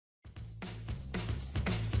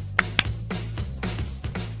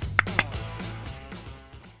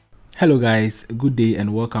Hello guys, good day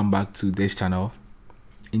and welcome back to this channel.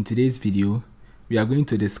 In today's video, we are going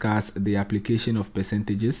to discuss the application of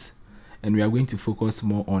percentages and we are going to focus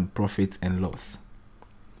more on profit and loss.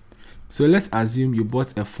 So let's assume you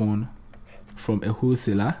bought a phone from a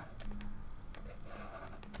wholesaler,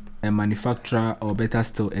 a manufacturer, or better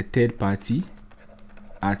still a third party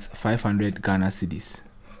at 500 Ghana cedis.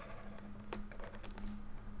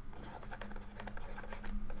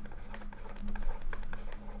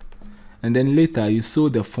 And then later you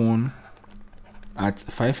sold the phone at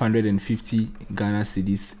 550 Ghana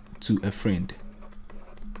cedis to a friend.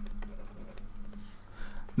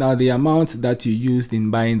 Now the amount that you used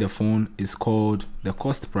in buying the phone is called the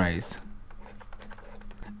cost price,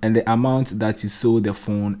 and the amount that you sold the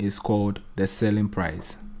phone is called the selling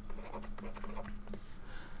price.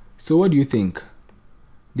 So what do you think?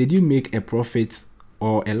 Did you make a profit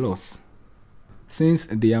or a loss? Since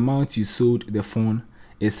the amount you sold the phone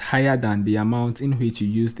is higher than the amount in which you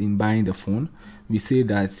used in buying the phone, we say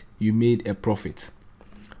that you made a profit.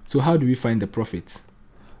 So how do we find the profit?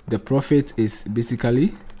 The profit is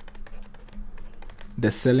basically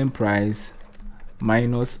the selling price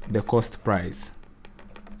minus the cost price.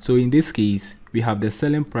 So in this case, we have the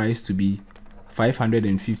selling price to be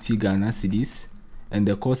 550 Ghana cedis and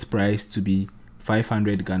the cost price to be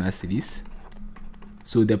 500 Ghana cedis.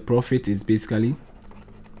 So the profit is basically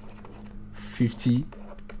 50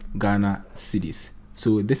 Ghana cedis.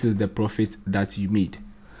 So this is the profit that you made.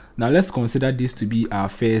 Now let's consider this to be our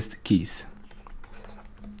first case.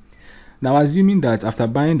 Now assuming that after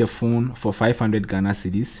buying the phone for 500 Ghana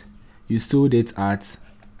cedis, you sold it at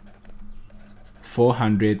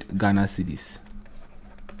 400 Ghana cedis.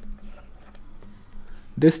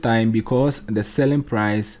 This time, because the selling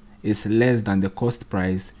price is less than the cost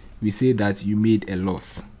price, we say that you made a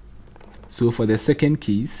loss. So for the second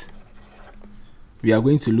case, we are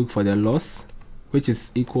going to look for the loss, which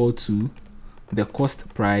is equal to the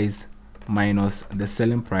cost price minus the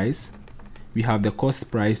selling price. We have the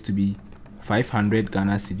cost price to be 500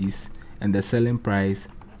 Ghana cedis and the selling price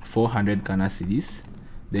 400 Ghana cedis.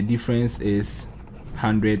 The difference is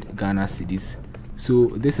 100 Ghana cedis. So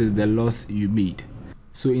this is the loss you made.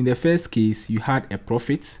 So in the first case, you had a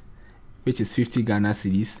profit, which is 50 Ghana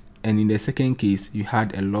cedis, and in the second case, you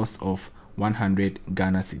had a loss of 100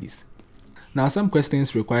 Ghana cedis. Now some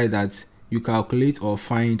questions require that you calculate or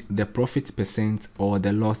find the profit percent or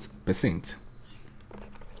the loss percent.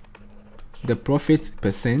 The profit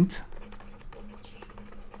percent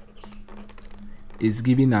is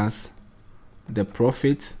giving us the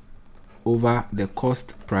profit over the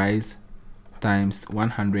cost price times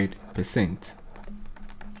 100%.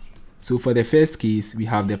 So for the first case, we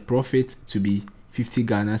have the profit to be 50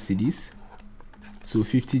 Ghana cedis. So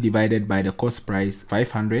 50 divided by the cost price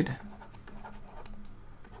 500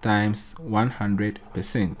 times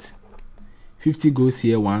 100%. 50 goes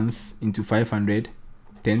here once into 500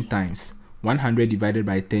 10 times. 100 divided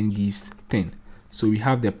by 10 gives 10. So we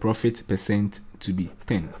have the profit percent to be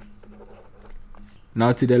 10.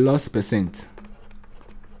 Now to the loss percent.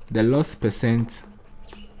 The loss percent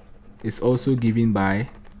is also given by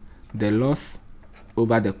the loss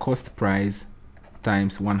over the cost price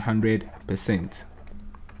times 100%.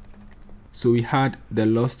 So we had the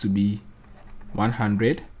loss to be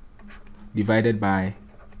 100 divided by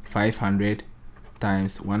 500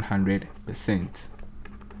 times 100%.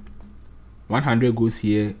 100 goes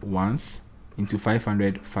here once into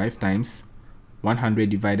 500 5 times. 100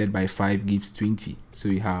 divided by 5 gives 20. So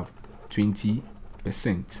we have 20%.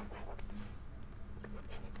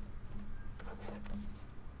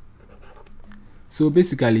 So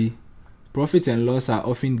basically, profit and loss are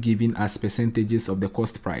often given as percentages of the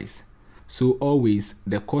cost price. So always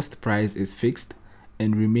the cost price is fixed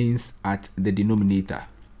and remains at the denominator.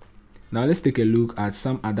 Now let's take a look at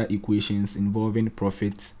some other equations involving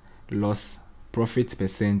profit, loss, profit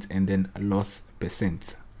percent, and then loss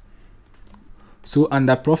percent. So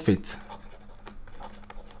under profit,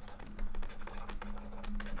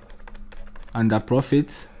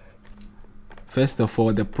 first of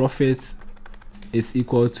all, the profit is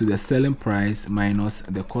equal to the selling price minus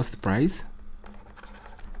the cost price.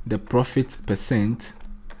 The profit percent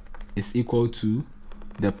is equal to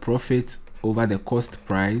the profit over the cost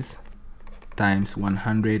price times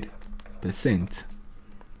 100%.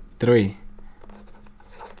 3.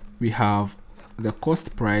 We have the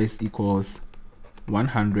cost price equals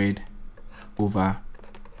 100 over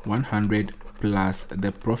 100 plus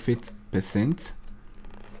the profit percent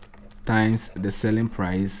times the selling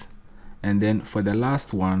price, and then for the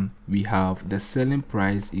last one we have the selling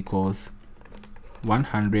price equals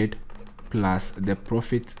 100 plus the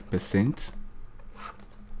profit percent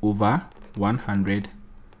over 100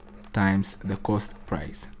 times the cost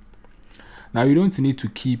price. Now you don't need to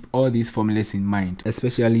keep all these formulas in mind,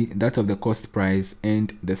 especially that of the cost price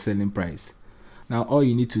and the selling price. Now all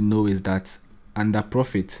you need to know is that under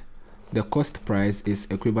profit, the cost price is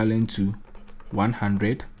equivalent to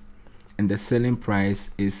 100 and the selling price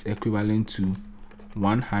is equivalent to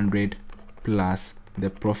 100 plus the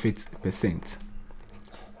profit percent.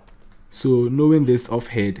 So knowing this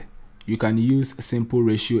offhand, you can use simple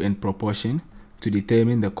ratio and proportion to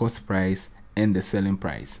determine the cost price and the selling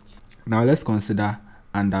price. Now let's consider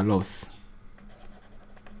under loss.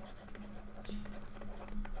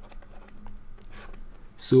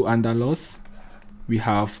 So under loss, we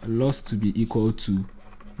have loss to be equal to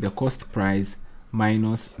the cost price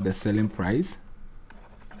minus the selling price.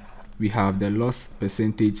 We have the loss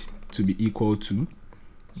percentage to be equal to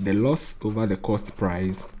the loss over the cost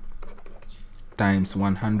price times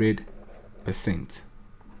 100%.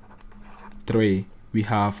 3. We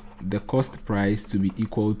have the cost price to be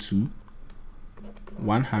equal to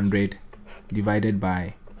 100 divided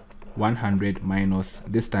by 100 minus,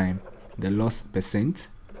 this time, the loss percent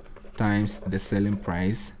times the selling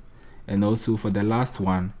price. And also for the last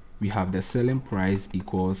one, we have the selling price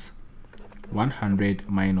equals 100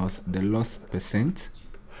 minus the loss percent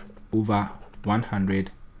over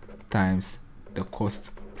 100 times the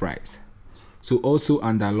cost price. So also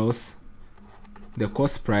under loss, the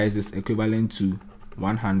cost price is equivalent to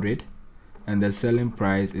 100 and the selling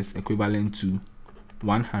price is equivalent to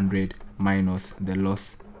 100 minus the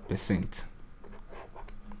loss percent.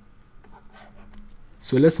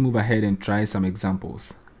 So let's move ahead and try some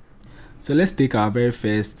examples. So let's take our very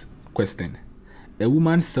first question. A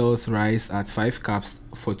woman sells rice at 5 cups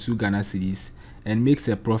for 2 Ghana cedis and makes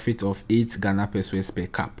a profit of 8 Ghana pesos per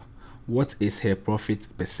cup. What is her profit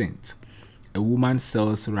percent? A woman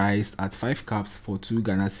sells rice at 5 cups for 2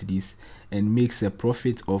 Ghana cedis and makes a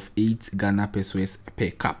profit of 8 Ghana pesos per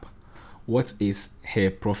cup. What is her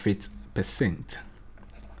profit percent?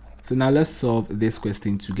 So now let's solve this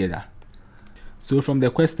question together. So from the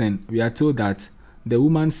question, we are told that the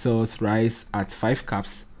woman sells rice at 5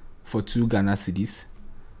 cups for 2 Ghana cedis.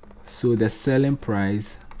 So the selling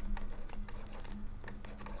price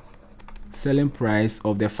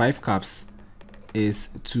of the 5 cups is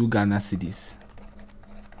 2 Ghana cedis.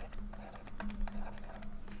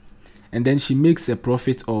 And then she makes a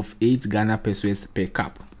profit of 8 Ghana pesos per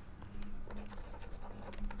cup.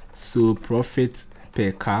 So profit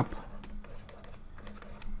per cup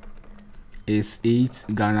is 8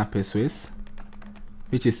 Ghana pesos,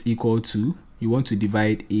 which is equal to, you want to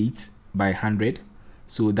divide 8 by 100,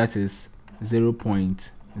 so that is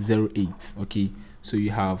 0.08. okay, so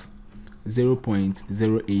you have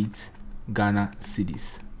 0.08 Ghana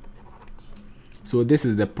cedis. So this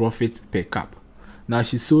is the profit per cup. Now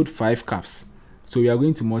she sold 5 cups, so we are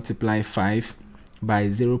going to multiply 5 by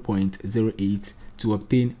 0.08 to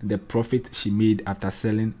obtain the profit she made after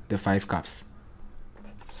selling the 5 cups.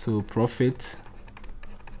 So profit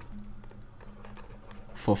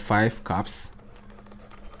for 5 cups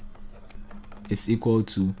is equal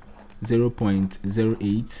to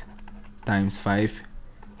 0.08 times 5,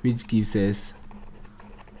 which gives us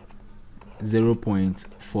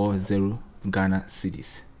 0.40 Ghana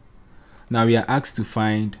cedis. Now we are asked to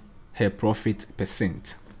find her profit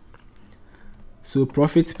percent. So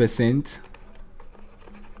profit percent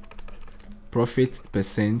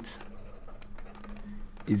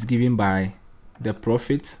is given by the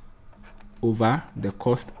profit over the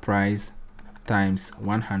cost price times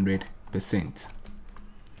 100%.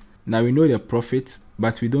 Now we know the profit,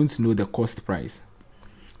 but we don't know the cost price.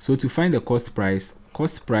 So to find the cost price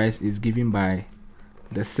is given by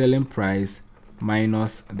the selling price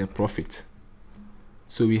minus the profit.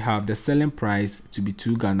 So we have the selling price to be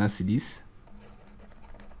 2 Ghana cedis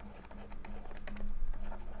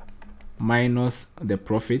minus the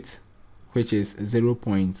profit, which is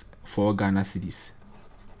 0.4 Ghana cedis.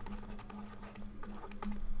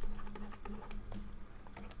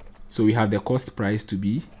 So we have the cost price to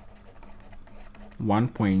be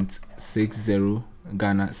 1.60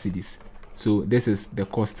 Ghana cedis. So this is the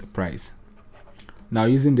cost price. Now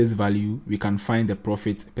using this value, we can find the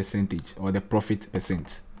profit percentage or the profit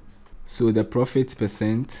percent. So the profit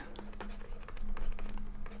percent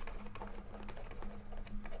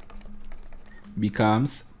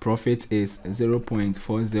becomes, profit is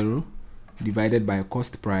 0.40 divided by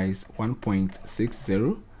cost price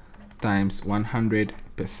 1.60 times 100%.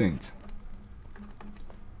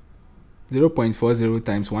 0.40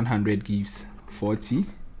 times 100 gives 40,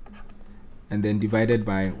 and then divided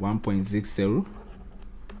by 1.60,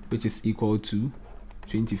 which is equal to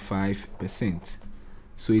 25%.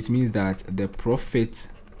 So it means that the profit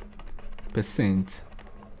percent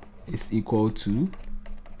is equal to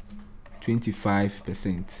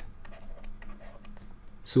 25%.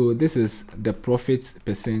 So this is the profit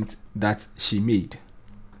percent that she made.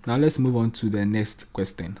 Now let's move on to the next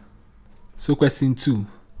question. So question 2.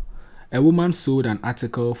 A woman sold an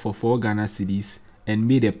article for 4 Ghana cedis and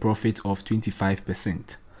made a profit of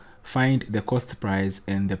 25%. Find the cost price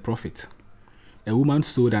and the profit. A woman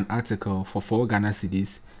sold an article for 4 Ghana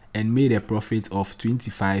cedis and made a profit of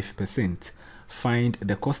 25%. Find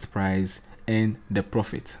the cost price and the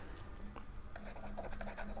profit.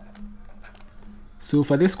 So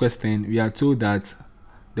for this question, we are told that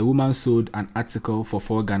the woman sold an article for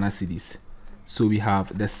 4 Ghana cedis. So we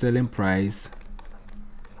have the selling price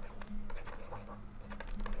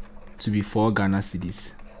to be 4 Ghana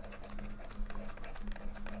cedis.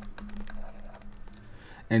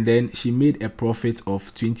 And then she made a profit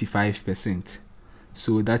of 25%.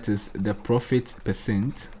 So that is the profit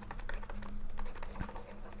percent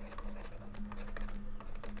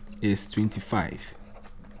is 25.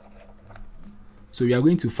 So we are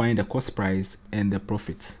going to find the cost price and the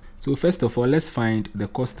profit. So first of all, let's find the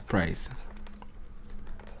cost price.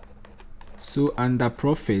 So under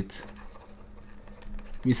profit,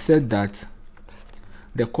 we said that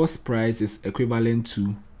the cost price is equivalent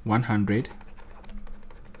to 100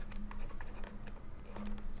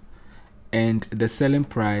 and the selling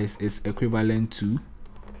price is equivalent to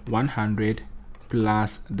 100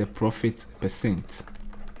 plus the profit percent.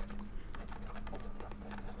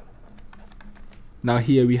 Now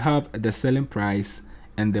here we have the selling price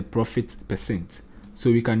and the profit percent.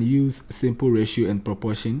 So we can use simple ratio and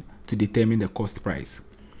proportion to determine the cost price.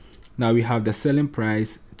 Now we have the selling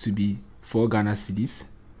price to be 4 Ghana cedis.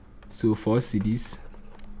 So 4 cedis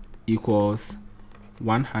equals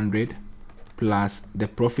 100 plus the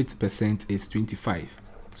profit percent is 25.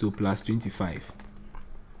 So plus 25.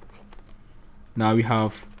 Now we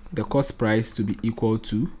have the cost price to be equal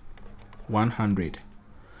to 100.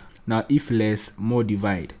 Now if less, more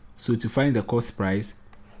divide. So to find the cost price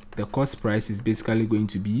is basically going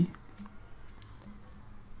to be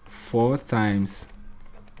 4 times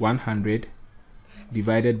 100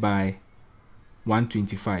 divided by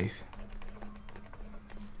 125.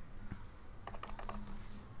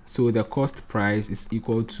 So the cost price is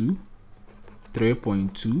equal to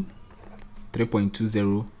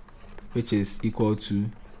 3.20, which is equal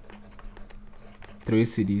to 3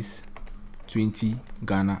 cedis 20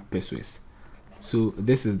 Ghana pesos. So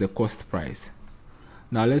this is the cost price.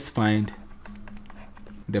 Now let's find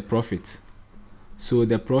the profit. So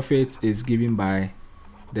the profit is given by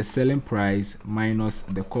the selling price minus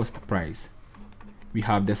the cost price. We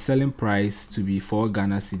have the selling price to be 4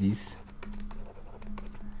 Ghana cedis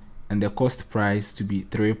and the cost price to be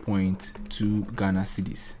 3.2 Ghana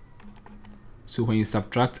cedis. So when you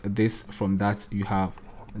subtract this from that, you have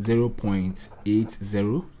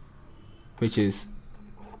 0.80, which is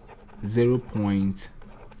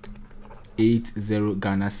 0.80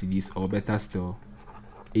 Ghana cedis, or better still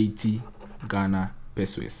 80 Ghana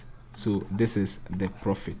pesos. So this is the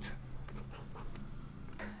profit.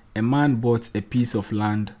 A man bought a piece of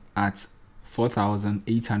land at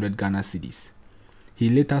 4,800 Ghana cedis. He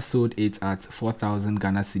later sold it at 4,000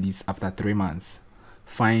 Ghana cedis after 3 months.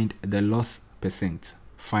 Find the loss percent.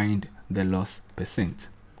 Find the loss percent.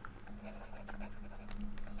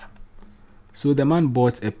 So the man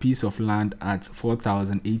bought a piece of land at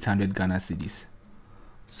 4,800 Ghana cedis.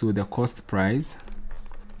 So the cost price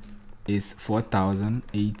is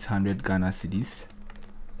 4,800 Ghana cedis.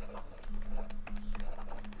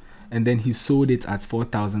 And then he sold it at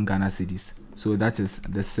 4,000 Ghana cedis. So that is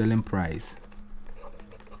the selling price.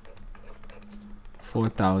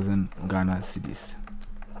 4,000 Ghana cedis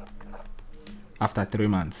after 3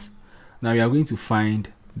 months. Now we are going to find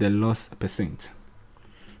the loss percent.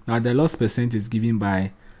 Now the loss percent is given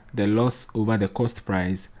by the loss over the cost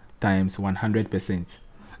price times 100%.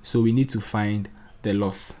 So we need to find the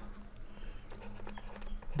loss.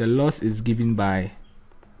 The loss is given by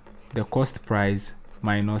the cost price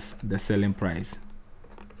minus the selling price.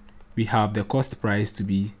 We have the cost price to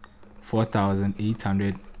be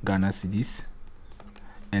 4,800 Ghana cedis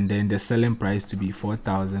and then the selling price to be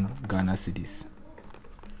 4,000 Ghana cedis.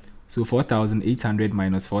 So 4,800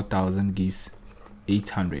 minus 4,000 gives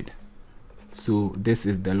 800. So this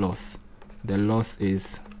is the loss. The loss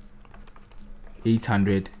is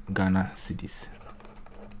 800 Ghana cedis.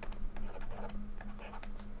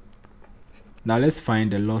 Now let's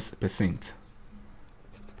find the loss percent.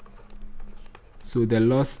 So the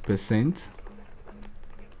loss percent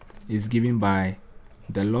is given by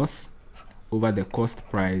the loss over the cost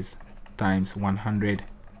price times 100%.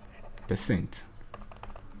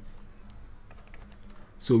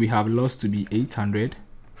 So we have loss to be 800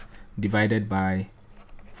 divided by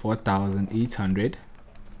 4,800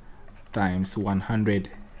 times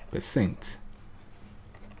 100%.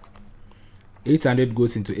 800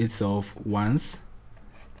 goes into itself once,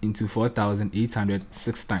 into 4,800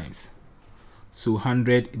 6 times. So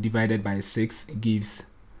 100 divided by 6 gives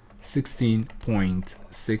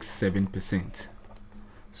 16.67%.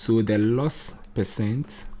 So the loss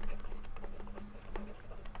percent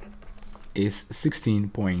is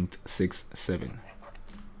 16.67.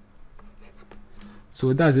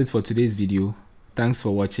 So that's it for today's video. Thanks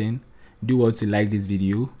for watching. Do well to like this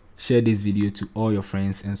video, share this video to all your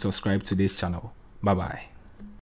friends, and subscribe to this channel. Bye bye.